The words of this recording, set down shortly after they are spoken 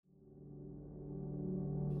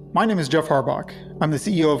My name is Jeff Harbach. I'm the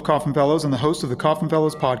CEO of Kauffman Fellows and the host of the Kauffman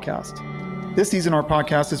Fellows podcast. This season, our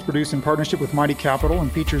podcast is produced in partnership with Mighty Capital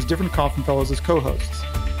and features different Kauffman Fellows as co-hosts.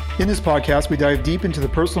 In this podcast, we dive deep into the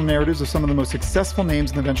personal narratives of some of the most successful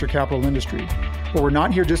names in the venture capital industry. But we're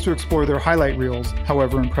not here just to explore their highlight reels,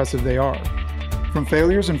 however impressive they are. From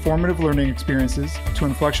failures and formative learning experiences to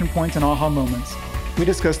inflection points and aha moments, we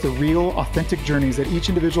discuss the real, authentic journeys that each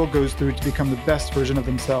individual goes through to become the best version of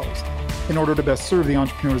themselves in order to best serve the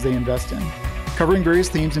entrepreneurs they invest in. Covering various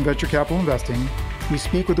themes in venture capital investing, we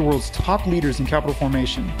speak with the world's top leaders in capital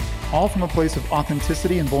formation, all from a place of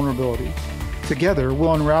authenticity and vulnerability. Together,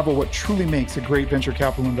 we'll unravel what truly makes a great venture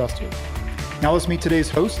capital investor. Now let's meet today's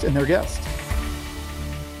host and their guest.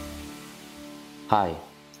 Hi,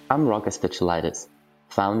 I'm Rokas Pichulaitis,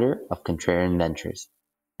 founder of Contrarian Ventures,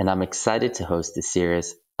 and I'm excited to host this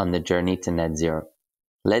series on the journey to net zero.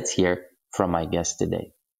 Let's hear from my guest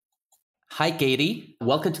today. Hi, Katie.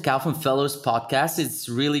 Welcome to Kauffman Fellows podcast. It's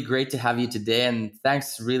really great to have you today. And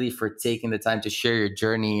thanks really for taking the time to share your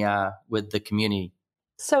journey with the community.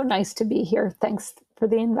 So nice to be here. Thanks for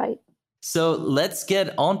the invite. So let's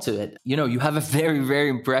get on to it. You know, you have a very, very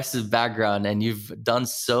impressive background and you've done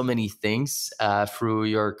so many things through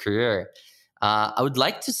your career. I would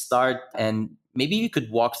like to start and maybe you could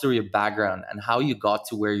walk through your background and how you got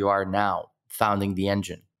to where you are now, founding The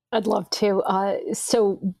Engine. I'd love to.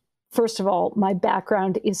 So first of all, my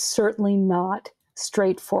background is certainly not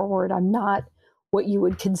straightforward. I'm not what you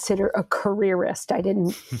would consider a careerist. I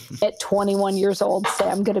didn't, at 21 years old, say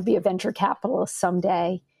I'm going to be a venture capitalist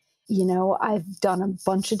someday. You know, I've done a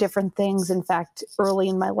bunch of different things. In fact, early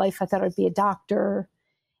in my life, I thought I'd be a doctor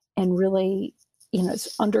and really, you know,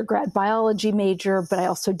 it's undergrad biology major, but I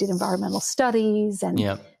also did environmental studies. And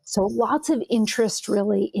so lots of interest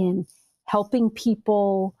really in helping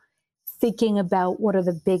people, thinking about what are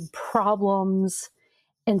the big problems.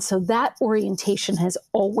 And so that orientation has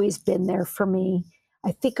always been there for me.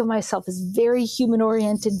 I think of myself as very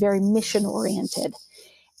human-oriented, very mission-oriented.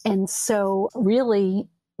 And so really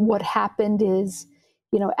what happened is,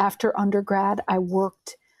 you know, after undergrad, I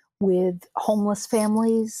worked with homeless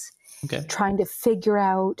families, trying to figure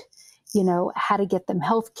out, you know, how to get them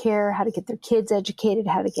healthcare, how to get their kids educated,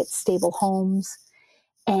 how to get stable homes.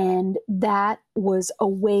 And that was a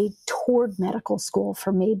way toward medical school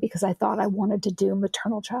for me because I thought I wanted to do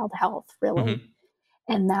maternal child health, really. Mm-hmm.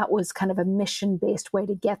 And that was kind of a mission-based way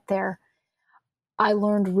to get there. I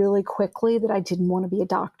learned really quickly that I didn't want to be a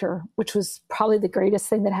doctor, which was probably the greatest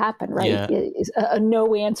thing that happened, right? Yeah. A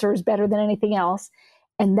no answer is better than anything else.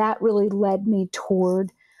 And that really led me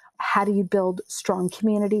toward how do you build strong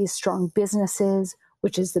communities, strong businesses,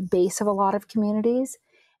 which is the base of a lot of communities.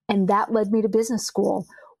 And that led me to business school,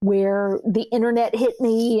 where the internet hit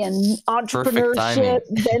me and entrepreneurship,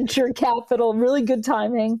 venture capital, really good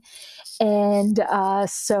timing. And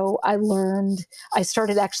so I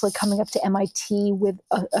started actually coming up to MIT with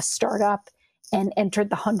a startup and entered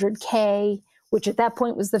the 100K, which at that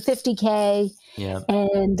point was the 50K. Yeah.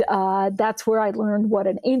 And that's where I learned what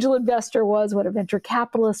an angel investor was, what a venture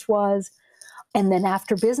capitalist was. And then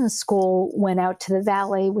after business school, went out to the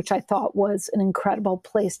Valley, which I thought was an incredible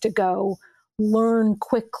place to go, learn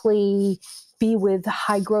quickly, be with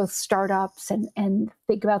high growth startups and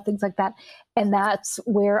think about things like that. And that's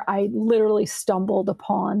where I literally stumbled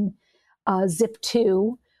upon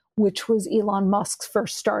Zip2, which was Elon Musk's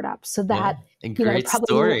first startup. So that a great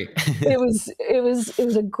story. it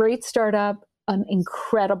was a great startup, an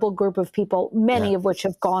incredible group of people, many of which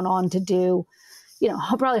have gone on to do, you know,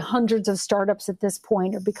 probably hundreds of startups at this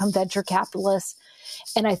point or become venture capitalists.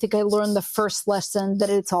 And I think I learned the first lesson that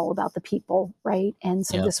it's all about the people, right? And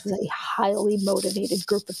so this was a highly motivated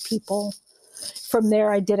group of people. From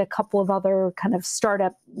there, I did a couple of other kind of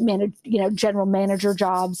startup, general manager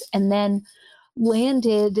jobs, and then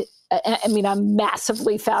landed, I mean, I'm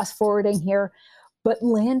massively fast forwarding here, but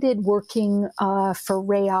landed working for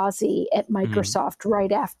Ray Ozzie at Microsoft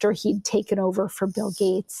right after he'd taken over for Bill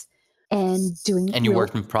Gates. And you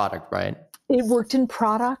worked in product, right? It worked in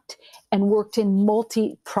product and worked in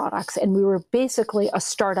multi-products. And we were basically a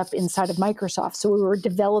startup inside of Microsoft. So we were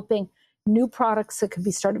developing new products that could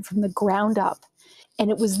be started from the ground up.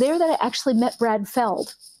 And it was there that I actually met Brad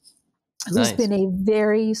Feld, who's been a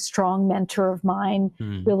very strong mentor of mine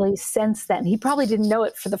really since then. He probably didn't know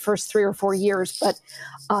it for the first 3 or 4 years, but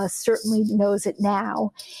certainly knows it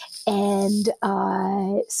now. And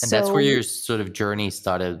that's where your sort of journey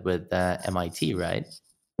started with MIT, right?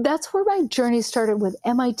 That's where my journey started with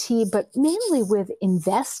MIT, but mainly with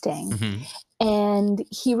investing. Mm-hmm. And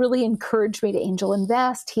he really encouraged me to angel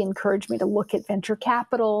invest. He encouraged me to look at venture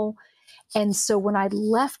capital. And so when I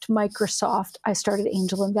left Microsoft, I started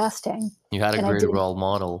angel investing. You had a great role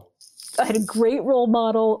model. I had a great role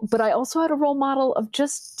model, but I also had a role model of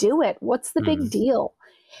just do it. What's the big deal?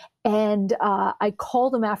 And I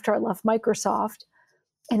called him after I left Microsoft,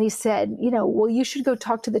 and he said, well, you should go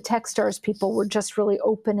talk to the Techstars people. We're just really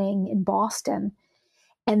opening in Boston.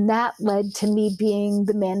 And that led to me being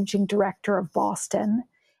the managing director of Boston,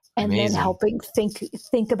 and then helping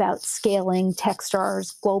think about scaling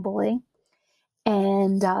Techstars globally.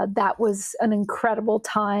 And that was an incredible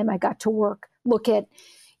time. I got to look at,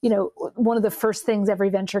 one of the first things every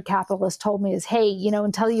venture capitalist told me is, hey,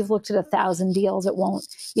 until you've looked at 1,000 deals, it won't,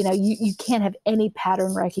 you can't have any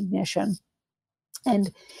pattern recognition.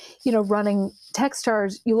 And, running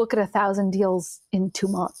Techstars, you look at 1,000 deals in 2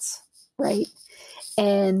 months, right?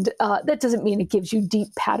 And that doesn't mean it gives you deep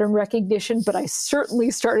pattern recognition, but I certainly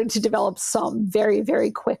started to develop some very, very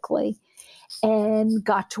quickly, and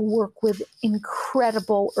got to work with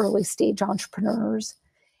incredible early stage entrepreneurs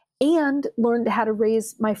and learned how to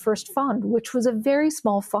raise my first fund, which was a very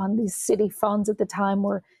small fund. These city funds at the time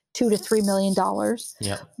were $2 to $3 million.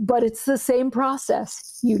 Yeah. But it's the same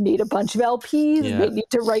process. You need a bunch of LPs. Yeah. They need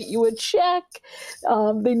to write you a check.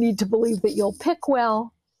 They need to believe that you'll pick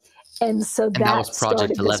well. And so that was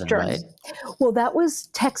Project 11, right? Well, that was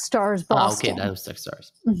Techstars Boston. Okay, that was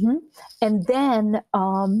Techstars. Mm-hmm. And then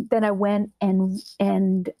I went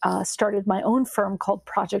and started my own firm called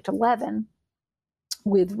Project 11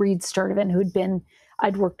 with Reed Sturtevant,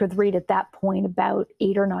 I'd worked with Reed at that point about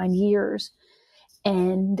 8 or 9 years.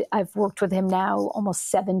 And I've worked with him now almost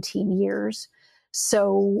 17 years.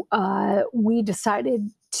 So we decided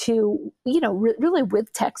to, really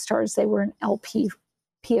with Techstars, they were an LP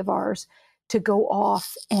of ours, to go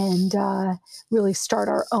off and really start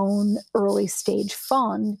our own early stage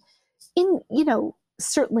fund.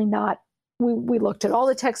 Certainly not, we looked at all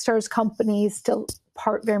the Techstars companies, still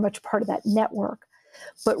very much part of that network,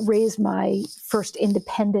 but raised my first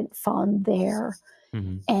independent fund there.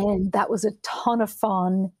 Mm-hmm. And that was a ton of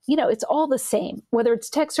fun. It's all the same, whether it's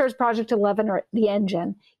Techstars, Project 11, or The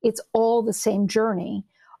Engine, it's all the same journey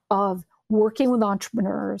of working with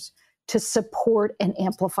entrepreneurs to support and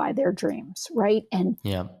amplify their dreams, right? And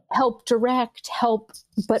help,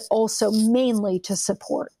 but also mainly to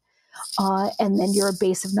support. And then you're a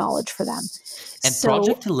base of knowledge for them. And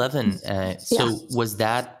Project 11, was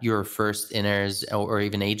that your first inners or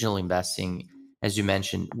even angel investing, as you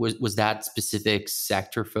mentioned? Was that specific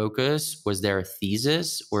sector focus? Was there a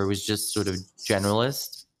thesis, or it was just sort of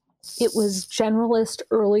generalist? It was generalist,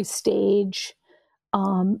 early stage,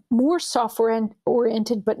 more software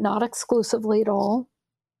oriented, but not exclusively at all.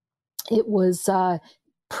 It was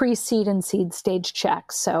pre-seed and seed stage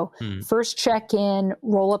checks. So first check in,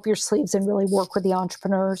 roll up your sleeves and really work with the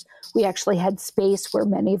entrepreneurs. We actually had space where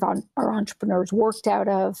many of our entrepreneurs worked out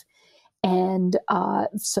of. And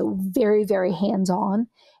so very, very hands-on.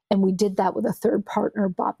 And we did that with a third partner,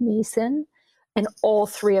 Bob Mason. And all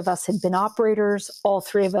three of us had been operators. All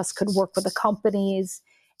three of us could work with the companies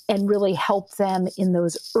and really help them in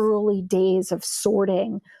those early days of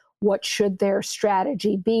sorting. What should their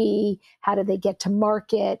strategy be? How do they get to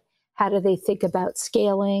market? How do they think about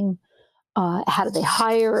scaling? How do they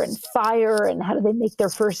hire and fire? And how do they make their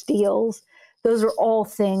first deals? Those are all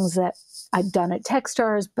things that I've done at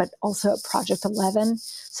Techstars, but also at Project 11.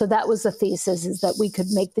 So that was the thesis, is that we could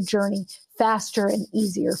make the journey faster and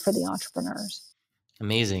easier for the entrepreneurs.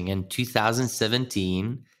 Amazing. In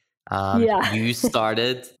 2017, you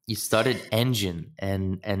started Engine,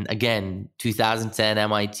 and again, 2010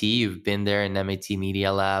 MIT. You've been there in MIT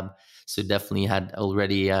Media Lab, so definitely had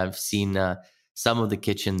already seen some of the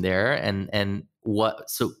kitchen there. And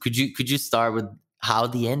what? So could you start with how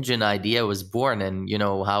the Engine idea was born, and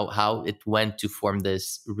how it went to form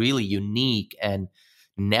this really unique and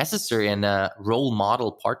necessary and role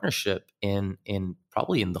model partnership in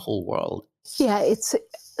probably in the whole world. Yeah, it's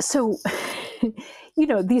so.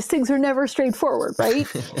 These things are never straightforward, right?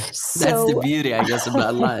 That's the beauty, I guess,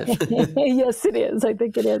 about life. Yes, it is. I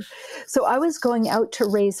think it is. So I was going out to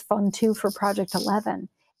raise Fund 2 for Project 11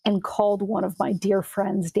 and called one of my dear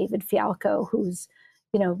friends, David Fialco, who's,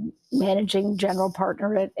 managing general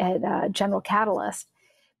partner at General Catalyst,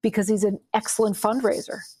 because he's an excellent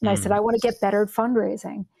fundraiser. And I said, I want to get better at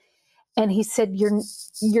fundraising. And he said,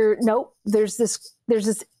 nope, there's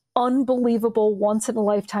this unbelievable once in a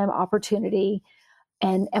lifetime opportunity.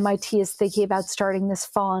 And MIT is thinking about starting this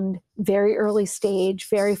fund, very early stage,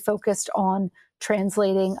 very focused on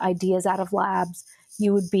translating ideas out of labs.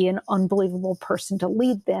 You would be an unbelievable person to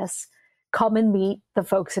lead this. Come and meet the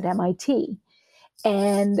folks at MIT.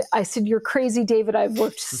 And I said, "You're crazy, David. I've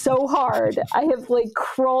worked so hard. I have like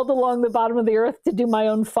crawled along the bottom of the earth to do my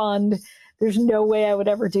own fund. There's no way I would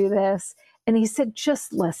ever do this." And he said,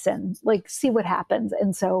 "Just listen, like, see what happens."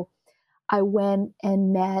 And so I went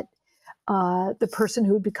and met the person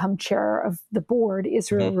who had become chair of the board,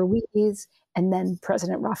 Israel Ruiz, and then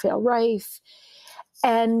President Rafael Reif.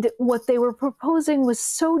 And what they were proposing was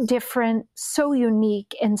so different, so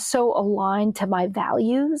unique, and so aligned to my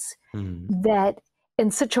values that,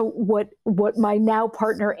 and such a, what my now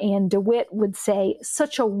partner Ann DeWitt would say,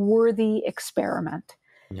 such a worthy experiment.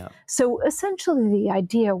 Yeah. So essentially the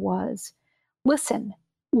idea was, listen,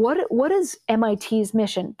 what is MIT's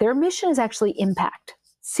mission? Their mission is actually impact,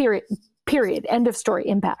 period, end of story,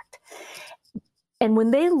 impact. And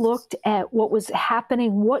when they looked at what was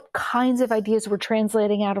happening, what kinds of ideas were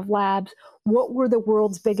translating out of labs, what were the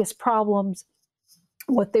world's biggest problems,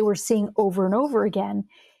 what they were seeing over and over again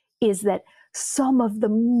is that some of the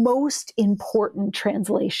most important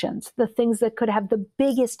translations, the things that could have the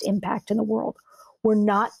biggest impact in the world, were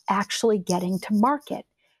not actually getting to market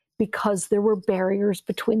because there were barriers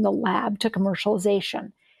between the lab to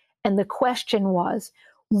commercialization. And the question was,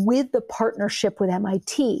 with the partnership with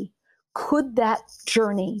MIT, could that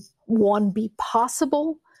journey, one, be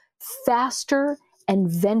possible, faster,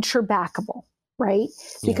 and venture backable, right?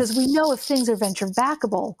 Because we know if things are venture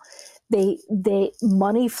backable, they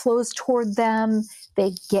money flows toward them,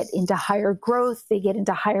 they get into higher growth, they get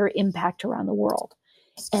into higher impact around the world.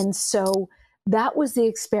 And so that was the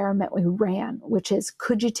experiment we ran, which is,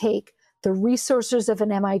 could you take the resources of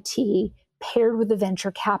an MIT paired with a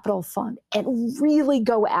venture capital fund and really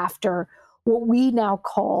go after what we now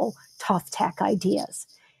call tough tech ideas?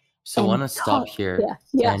 So I want to stop here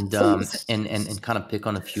and kind of pick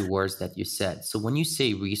on a few words that you said. So when you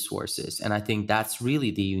say resources, and I think that's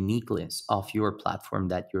really the uniqueness of your platform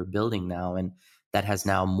that you're building now, and that has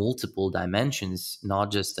now multiple dimensions,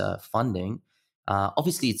 not just funding.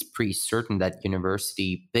 Obviously, it's pretty certain that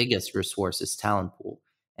university biggest resource is talent pool.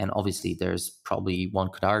 And obviously, there's probably, one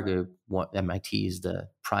could argue, MIT is the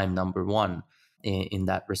prime number one in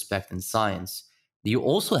that respect in science. You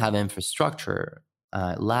also have infrastructure,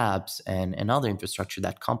 labs, and other infrastructure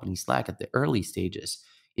that companies lack at the early stages.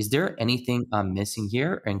 Is there anything I'm missing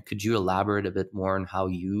here? And could you elaborate a bit more on how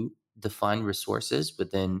you define resources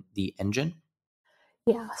within the engine?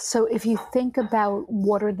 Yeah. So if you think about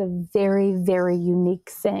what are the very, very unique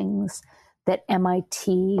things that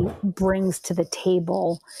MIT brings to the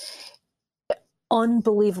table,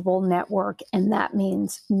 unbelievable network. And that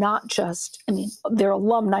means not just, their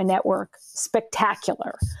alumni network,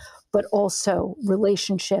 spectacular, but also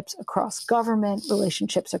relationships across government,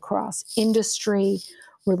 relationships across industry,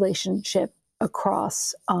 relationship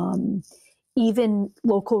across even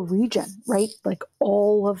local region, right? Like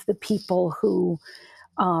all of the people who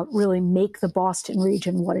really make the Boston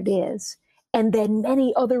region what it is, and then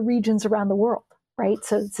many other regions around the world, right?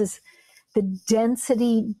 So this is the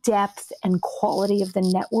density, depth, and quality of the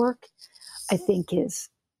network, I think, is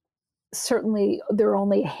certainly, there are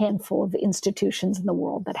only a handful of institutions in the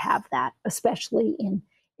world that have that, especially in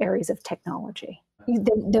areas of technology.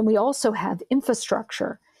 Then we also have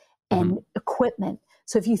infrastructure and equipment.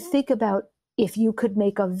 So if you think about, if you could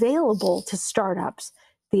make available to startups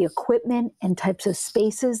the equipment and types of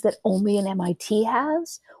spaces that only an MIT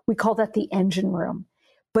has, we call that the engine room,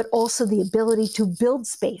 but also the ability to build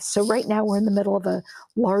space. So right now we're in the middle of a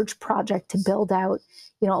large project to build out,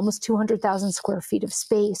 almost 200,000 square feet of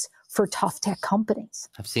space for tough tech companies.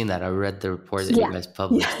 I've seen that. I read the report that you guys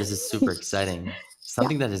published. Yeah. This is super exciting.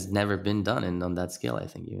 Something that has never been done on that scale, I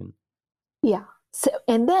think, even. Yeah. So,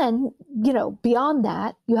 and then, beyond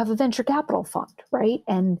that, you have a venture capital fund, right?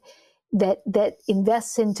 And that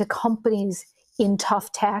invests into companies in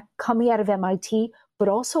tough tech coming out of MIT, but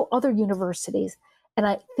also other universities. And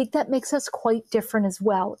I think that makes us quite different as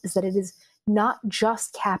well, is that it is not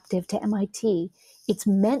just captive to MIT. It's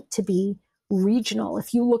meant to be regional.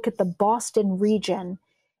 If you look at the Boston region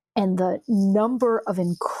and the number of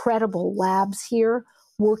incredible labs here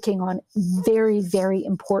working on very, very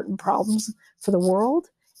important problems for the world,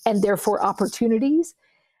 and therefore opportunities,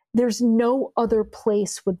 there's no other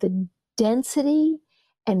place with the density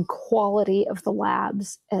and quality of the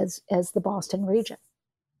labs as the Boston region.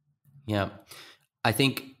 Yeah. I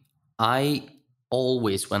think I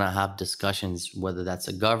always, when I have discussions, whether that's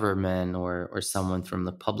a government or someone from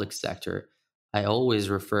the public sector, I always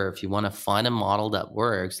refer, if you want to find a model that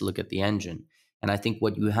works, look at the engine. And I think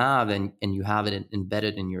what you have, and you have it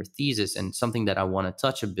embedded in your thesis, and something that I want to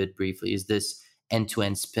touch a bit briefly, is this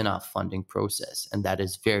end-to-end spin-off funding process. And that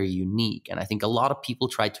is very unique. And I think a lot of people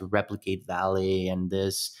try to replicate Valley and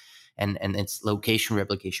and it's location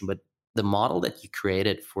replication. But the model that you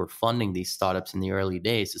created for funding these startups in the early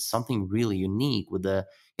days is something really unique with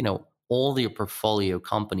all your portfolio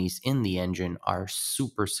companies in the engine are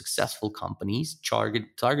super successful companies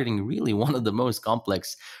targeting really one of the most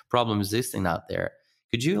complex problems existing out there.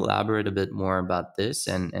 Could you elaborate a bit more about this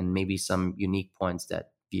and maybe some unique points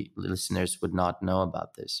that the listeners would not know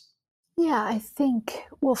about this? Yeah, I think,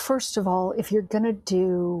 well, first of all, if you're going to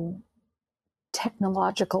do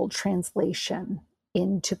technological translation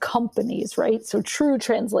into companies, right? So true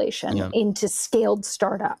translation into scaled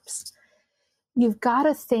startups, you've got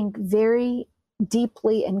to think very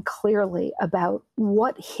deeply and clearly about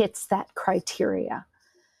what hits that criteria.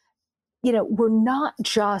 We're not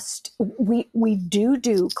just, we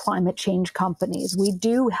do climate change companies, we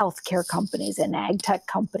do healthcare companies and ag tech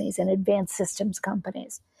companies and advanced systems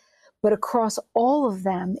companies. But across all of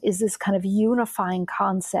them is this kind of unifying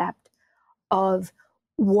concept of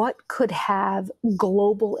what could have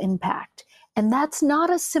global impact. And that's not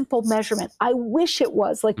a simple measurement. I wish it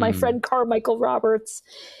was. Like my friend Carmichael Roberts,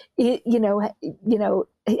 has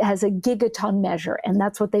a gigaton measure, and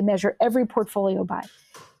that's what they measure every portfolio by.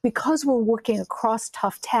 Because we're working across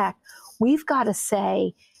tough tech, we've got to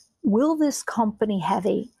say, will this company have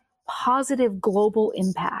a positive global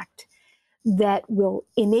impact that will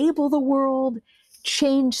enable the world,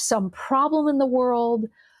 change some problem in the world,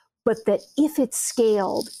 but that if it's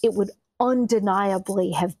scaled, it would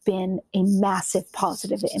undeniably have been a massive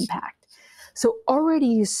positive impact. So already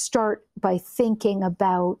you start by thinking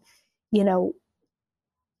about,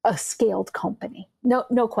 a scaled company,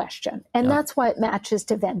 no question. And that's why it matches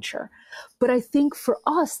to venture. But I think for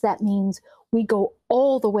us, that means we go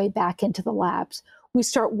all the way back into the labs. We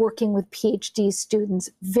start working with PhD students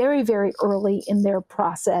very, very early in their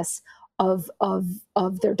process of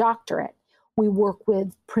their doctorate. We work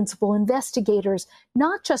with principal investigators,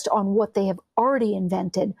 not just on what they have already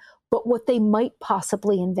invented, but what they might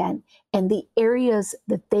possibly invent and the areas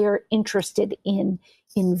that they are interested in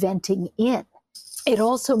inventing in. It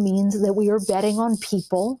also means that we are betting on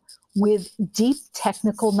people with deep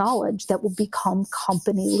technical knowledge that will become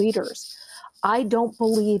company leaders. I don't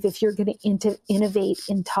believe if you're going to innovate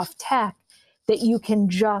in tough tech that you can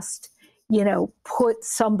just, put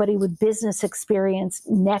somebody with business experience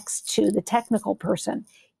next to the technical person.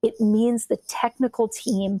 It means the technical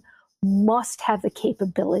team must have the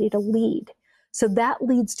capability to lead. So that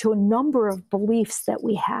leads to a number of beliefs that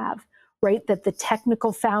we have, right? That the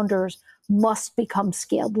technical founders must become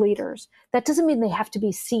scaled leaders. That doesn't mean they have to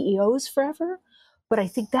be CEOs forever, but I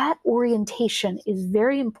think that orientation is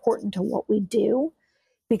very important to what we do,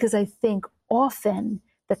 because I think often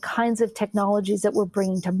the kinds of technologies that we're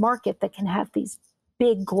bringing to market that can have these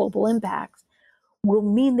big global impacts will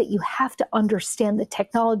mean that you have to understand the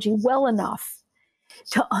technology well enough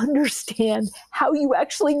to understand how you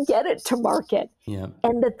actually get it to market.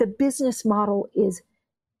 And that the business model is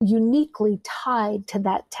uniquely tied to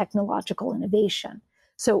that technological innovation.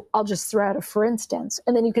 So I'll just throw out a for instance,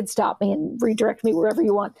 and then you can stop me and redirect me wherever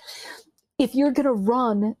you want. If you're going to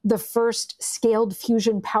run the first scaled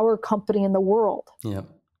fusion power company in the world,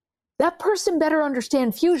 that person better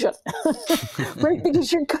understand fusion, right?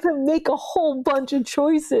 Because you're going to make a whole bunch of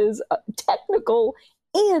choices, technical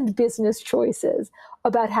and business choices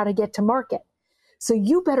about how to get to market. So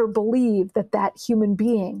you better believe that that human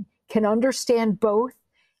being can understand both,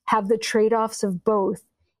 have the trade-offs of both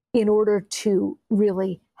in order to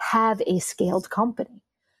really have a scaled company.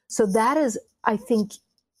 So that is, I think,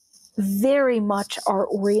 very much our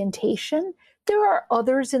orientation. There are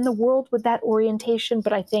others in the world with that orientation,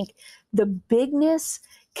 but I think the bigness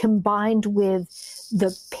combined with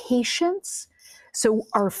the patience. So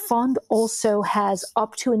our fund also has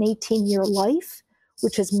up to an 18-year life,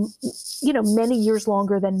 which is, many years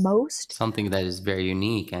longer than most. Something that is very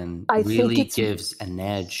unique and really gives an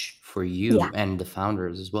edge for you and the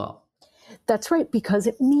founders as well. That's right, because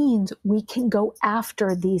it means we can go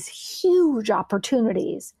after these huge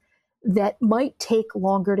opportunities that might take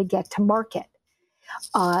longer to get to market.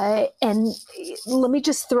 And let me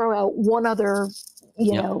just throw out one other,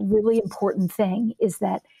 really important thing is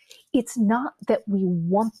that it's not that we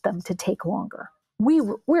want them to take longer.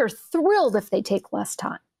 We're thrilled if they take less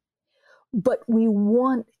time, but we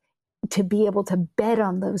want to be able to bet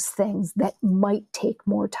on those things that might take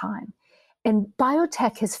more time. And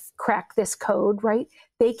biotech has cracked this code, right?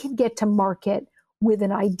 They can get to market with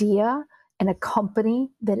an idea and a company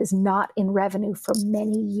that is not in revenue for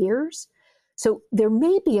many years. So there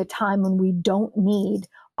may be a time when we don't need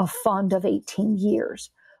a fund of 18 years,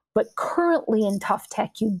 but currently in tough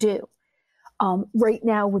tech, you do. Right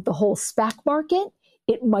now with the whole SPAC market,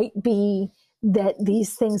 it might be that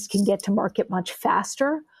these things can get to market much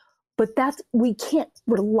faster. But we can't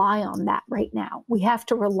rely on that right now. We have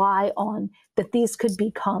to rely on that these could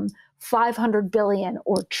become $500 billion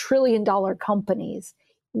or $1 trillion companies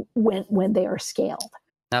when they are scaled.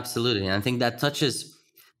 Absolutely. And I think that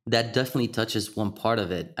definitely touches one part of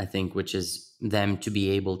it, I think, which is them to be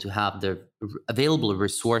able to have the available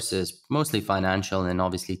resources, mostly financial and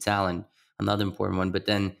obviously talent, another important one. But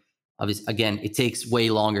then obviously, again, it takes way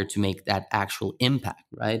longer to make that actual impact,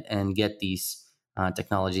 right? And get these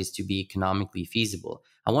technologies to be economically feasible.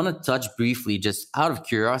 I want to touch briefly, just out of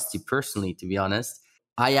curiosity, personally, to be honest,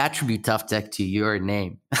 I attribute tough tech to your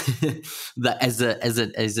name that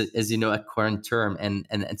as you know, a current term, and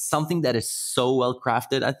it's something that is so well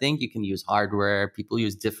crafted. I think you can use hardware, people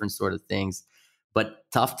use different sort of things, but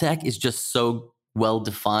tough tech is just so well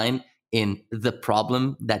defined in the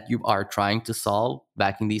problem that you are trying to solve,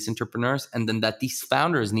 backing these entrepreneurs, and then that these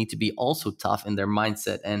founders need to be also tough in their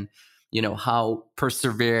mindset and how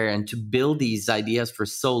persevere and to build these ideas for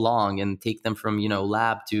so long and take them from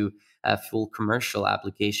lab to a full commercial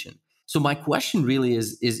application. So my question really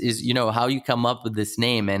is how you come up with this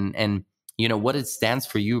name and what it stands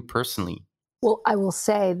for you personally. Well, I will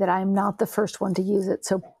say that I'm not the first one to use it.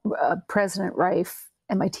 So President Reif,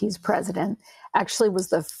 MIT's president, actually was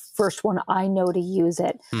the first one I know to use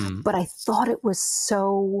it. But I thought it was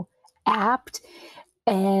so apt.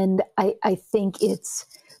 And I think it's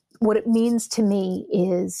what it means to me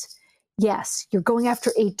is, yes, you're going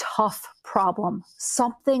after a tough problem,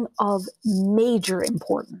 something of major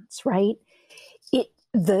importance, right?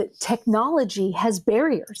 The technology has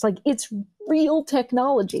barriers. Like, it's real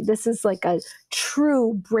technology. This is like a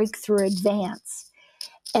true breakthrough advance.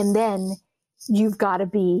 And then you've got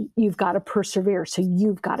to persevere. So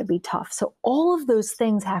you've got to be tough. So all of those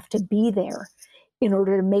things have to be there in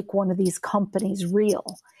order to make one of these companies real.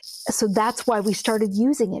 So that's why we started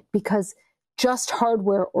using it, because just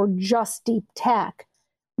hardware or just deep tech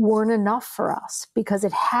weren't enough for us, because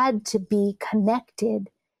it had to be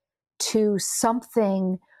connected to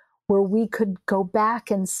something where we could go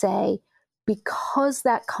back and say, because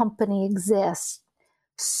that company exists,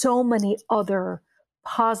 so many other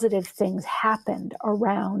positive things happened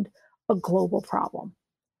around a global problem,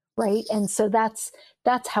 right? And so that's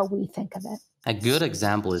how we think of it. A good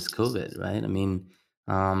example is COVID, right? I mean,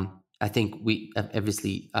 I think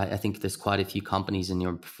I think there's quite a few companies in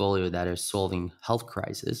your portfolio that are solving health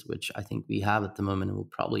crisis, which I think we have at the moment and will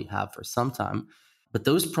probably have for some time. But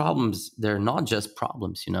those problems, they're not just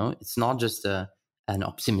problems, It's not just an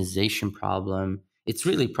optimization problem. It's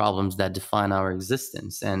really problems that define our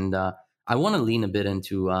existence. And I want to lean a bit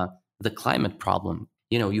into the climate problem.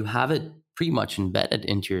 You have it pretty much embedded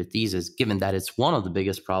into your thesis, given that it's one of the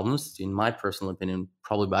biggest problems, in my personal opinion,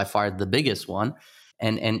 probably by far the biggest one.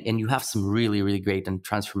 And you have some really, really great and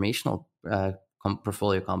transformational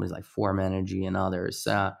portfolio companies like Form Energy and others.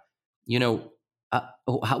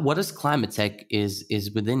 What is climate tech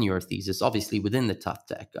is within your thesis? Obviously, within the tough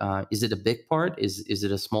tech, is it a big part? Is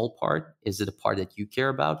it a small part? Is it a part that you care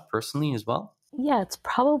about personally as well? Yeah, it's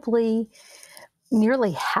probably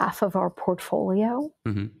nearly half of our portfolio,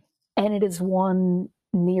 and it is one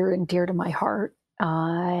near and dear to my heart.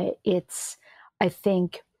 I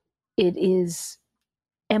think it is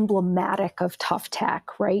emblematic of tough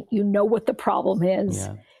tech, right? You know what the problem is,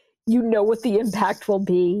 you know what the impact will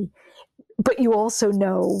be, but you also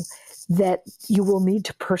know that you will need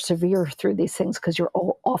to persevere through these things, because you're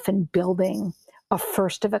often building a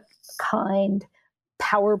first of a kind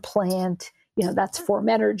power plant. That's Form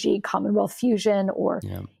Energy, Commonwealth Fusion, or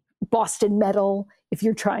Boston Metal, if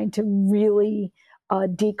you're trying to really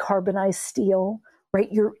decarbonize steel, right?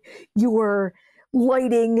 You are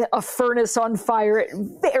lighting a furnace on fire at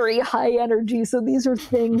very high energy. So these are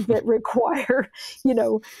things that require,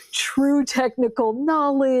 true technical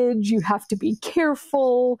knowledge. You have to be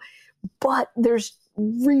careful, but there's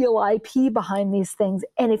real IP behind these things.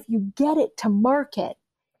 And if you get it to market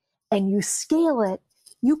and you scale it,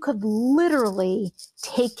 you could literally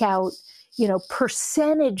take out,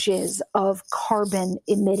 percentages of carbon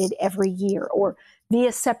emitted every year, or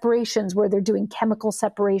via separations where they're doing chemical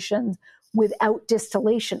separations without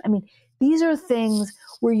distillation. I mean, these are things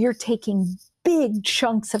where you're taking big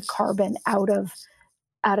chunks of carbon out of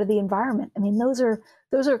the environment. I mean, those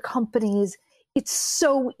are companies. It's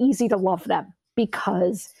so easy to love them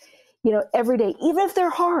because, every day, even if they're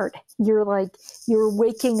hard, you're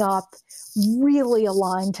waking up really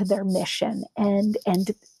aligned to their mission and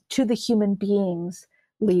to the human beings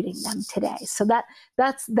leading them today. So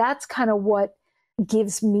that's kind of what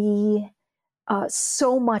gives me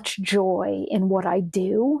so much joy in what I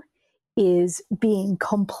do, is being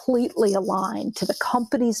completely aligned to the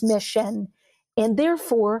company's mission and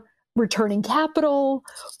therefore returning capital,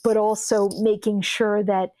 but also making sure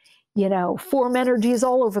that, Form Energy is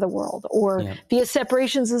all over the world, or VS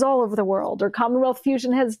Separations is all over the world, or Commonwealth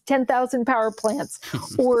Fusion has 10,000 power plants,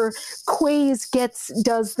 or Quaise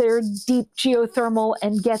does their deep geothermal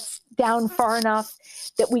and gets down far enough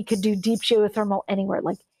that we could do deep geothermal anywhere.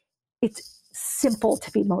 Like, it's simple to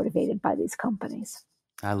be motivated by these companies.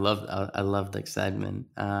 I love the excitement,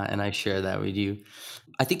 and I share that with you.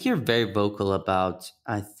 I think you're very vocal about,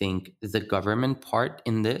 I think, the government part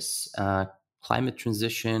in this climate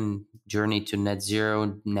transition journey to net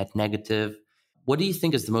zero, net negative. What do you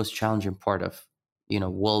think is the most challenging part of,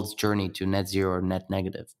 world's journey to net zero or net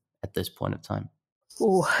negative at this point of time?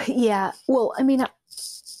 Oh, yeah. Well, I mean,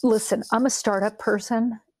 listen, I'm a startup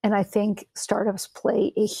person, and I think startups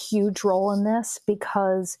play a huge role in this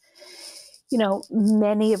because,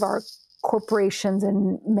 many of our corporations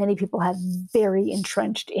and many people have very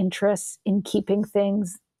entrenched interests in keeping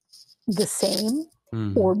things the same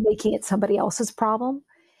or making it somebody else's problem.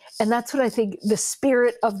 And that's what I think the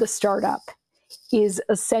spirit of the startup is,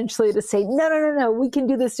 essentially to say, no, we can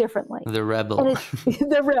do this differently. The rebel. And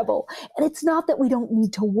the rebel. And it's not that we don't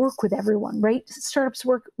need to work with everyone, right? Startups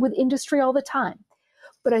work with industry all the time.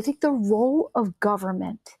 But I think the role of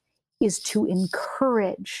government is to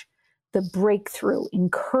encourage the breakthrough,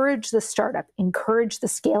 encourage the startup, encourage the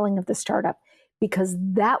scaling of the startup, because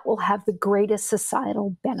that will have the greatest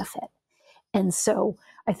societal benefit. And so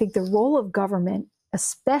I think the role of government,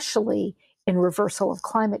 especially in reversal of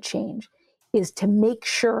climate change, is to make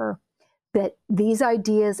sure that these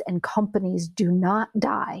ideas and companies do not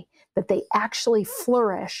die, that they actually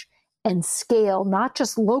flourish and scale, not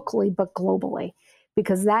just locally, but globally,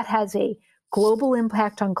 because that has a global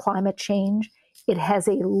impact on climate change. It has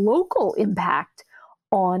a local impact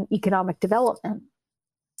on economic development.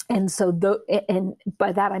 And so, and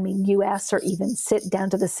by that I mean U.S. or even sit down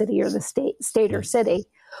to the city or the state or city.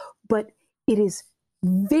 But it is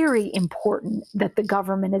very important that the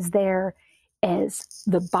government is there as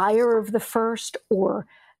the buyer of the first, or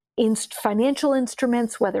financial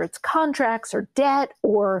instruments, whether it's contracts or debt,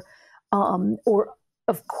 or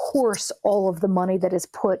of course all of the money that is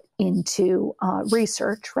put into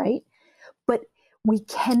research, right? But we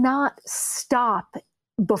cannot stop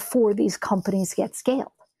before these companies get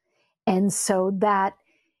scaled. And so that,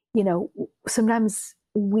 sometimes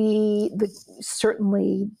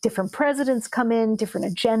certainly different presidents come in,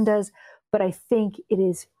 different agendas, but I think it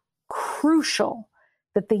is crucial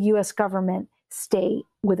that the U.S. government stay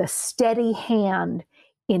with a steady hand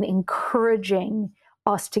in encouraging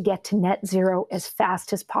us to get to net zero as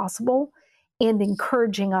fast as possible and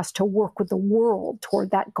encouraging us to work with the world toward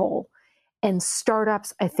that goal. And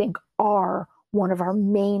startups, I think, are one of our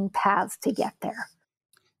main paths to get there.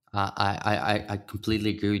 I completely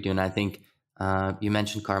agree with you. And I think you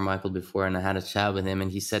mentioned Carmichael before, and I had a chat with him,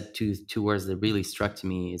 and he said two words that really struck to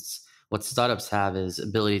me. It's what startups have is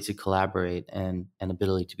ability to collaborate and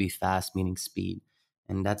ability to be fast, meaning speed.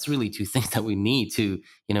 And that's really two things that we need to,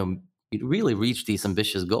 really reach these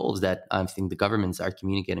ambitious goals that I think the governments are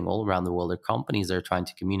communicating all around the world. Their companies are trying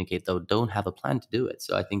to communicate, though don't have a plan to do it.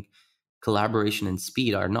 So I think collaboration and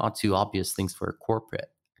speed are not two obvious things for a corporate.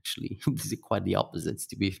 Actually, this is quite the opposites,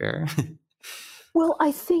 to be fair. Well,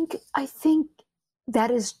 I think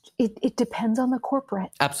that is it depends on the corporate.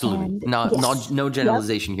 Absolutely. No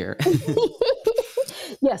generalization here.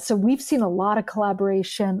 Yeah, so we've seen a lot of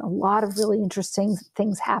collaboration, a lot of really interesting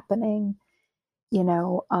things happening,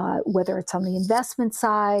 whether it's on the investment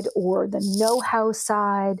side or the know-how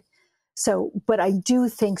side. So, but I do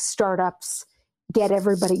think startups get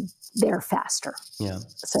everybody there faster. Yeah.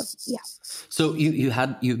 So, yeah. So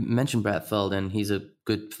you mentioned Brad Feld, and he's a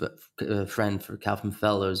good friend for Kauffman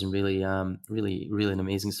Fellows, and really an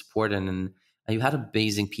amazing support. And you had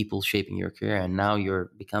amazing people shaping your career, and now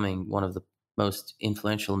you're becoming one of the most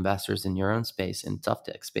influential investors in your own space, in tough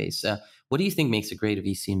tech space. What do you think makes a great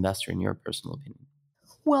VC investor, in your personal opinion?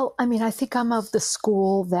 Well, I mean, I think I'm of the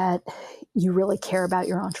school that you really care about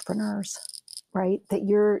your entrepreneurs, right? That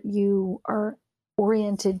you are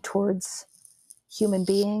oriented towards human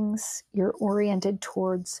beings. You're oriented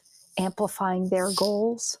towards amplifying their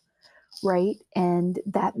goals, right? And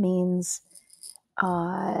that means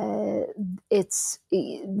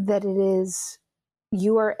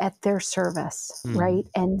you are at their service, right?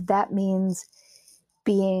 And that means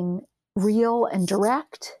being real and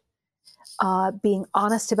direct, being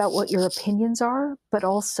honest about what your opinions are, but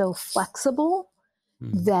also flexible,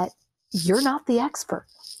 that you're not the expert,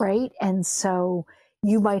 right? And so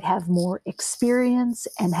you might have more experience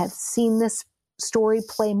and have seen this story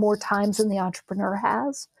play more times than the entrepreneur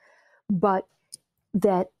has, but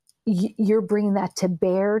that you're bringing that to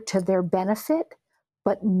bear to their benefit,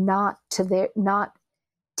 but not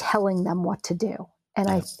telling them what to do. And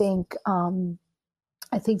I think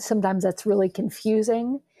sometimes that's really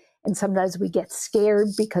confusing, and sometimes we get scared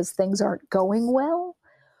because things aren't going well.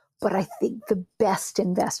 But I think the best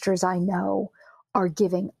investors I know are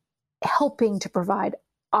helping to provide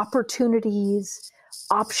opportunities,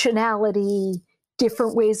 optionality,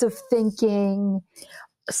 different ways of thinking,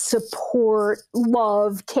 support,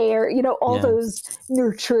 love, care, all those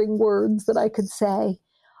nurturing words that I could say.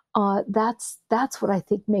 That's what I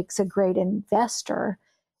think makes a great investor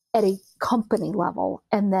at a company level.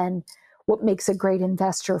 And then what makes a great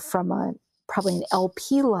investor from probably an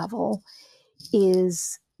LP level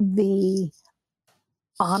is the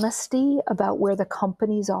honesty about where the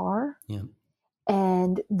companies are. Yeah.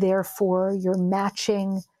 And therefore you're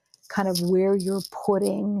matching kind of where you're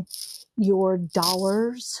putting your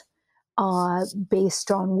dollars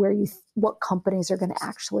based on what companies are going to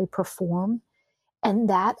actually perform. And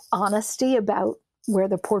that honesty about where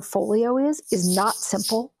the portfolio is not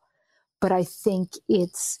simple, but I think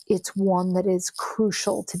it's one that is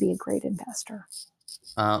crucial to be a great investor.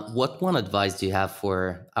 What one advice do you have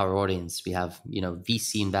for our audience? We have,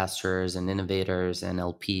 VC investors and innovators and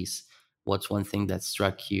LPs. What's one thing that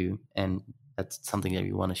struck you, and that's something that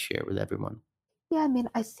you want to share with everyone? Yeah,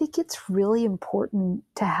 I think it's really important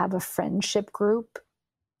to have a friendship group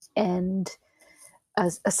and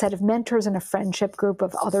a set of mentors and a friendship group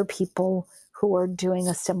of other people who are doing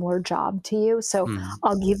a similar job to you. So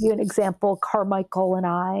I'll give you an example. Carmichael and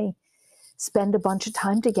I spend a bunch of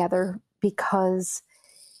time together because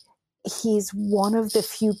he's one of the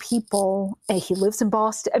few people, and he lives in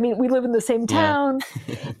Boston. We live in the same town.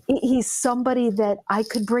 Yeah. He's somebody that I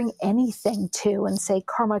could bring anything to and say,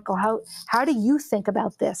 Carmichael, how do you think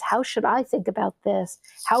about this? How should I think about this?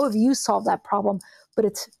 How have you solved that problem? But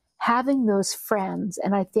it's having those friends.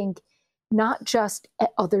 And I think not just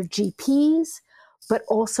other GPs, but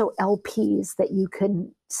also LPs that you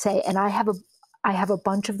can say, and I have a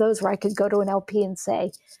bunch of those where I could go to an LP and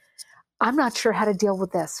say, I'm not sure how to deal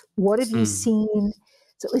with this. What have you seen?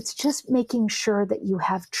 So it's just making sure that you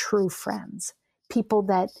have true friends, people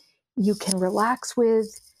that you can relax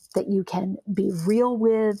with, that you can be real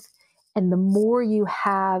with. And the more you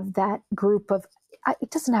have that group of,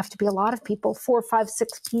 it doesn't have to be a lot of people, 4, 5,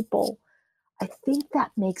 6 people. I think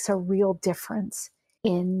that makes a real difference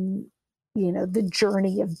in, the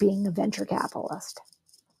journey of being a venture capitalist.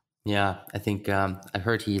 Yeah, I think I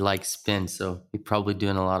heard he likes spin, so you're probably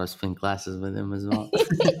doing a lot of spin classes with him as well.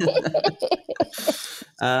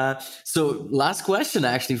 So last question,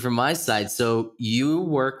 actually, from my side. So you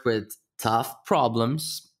work with tough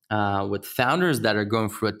problems, with founders that are going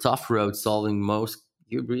through a tough road, solving most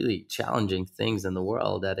really challenging things in the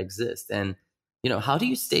world that exist. And, how do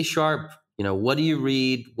you stay sharp? What do you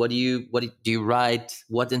read? What do you write?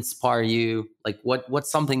 What inspire you? Like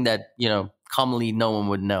what's something that, commonly no one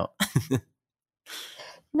would know?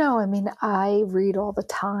 No, I read all the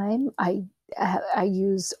time. I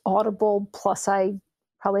use Audible, plus I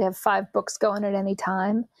probably have 5 books going at any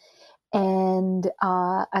time. And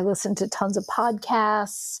I listen to tons of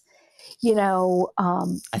podcasts,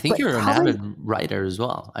 I think you're an avid writer as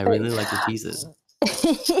well. I really like your pieces.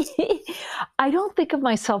 I don't think of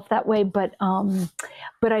myself that way, but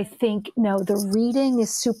I think, the reading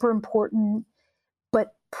is super important.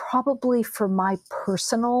 But probably for my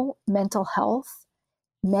personal mental health,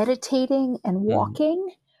 meditating and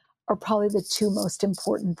walking are probably the 2 most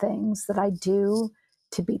important things that I do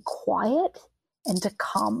to be quiet and to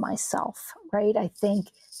calm myself, right? I think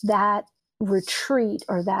that retreat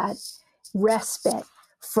or that respite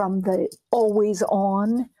from the always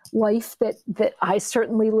on life that I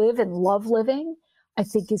certainly live and love living, I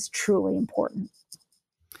think is truly important.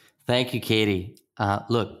 Thank you, Katie.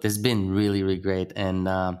 Look, this has been really, really great. And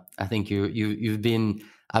I think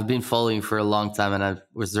I've been following you for a long time, and I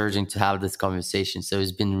was urging to have this conversation. So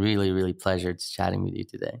it's been really, really pleasure chatting with you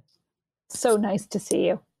today. So nice to see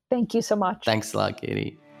you. Thank you so much. Thanks a lot,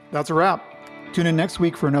 Katie. That's a wrap. Tune in next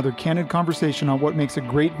week for another candid conversation on what makes a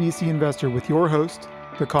great VC investor with your host,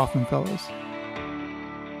 the Kauffman Fellows.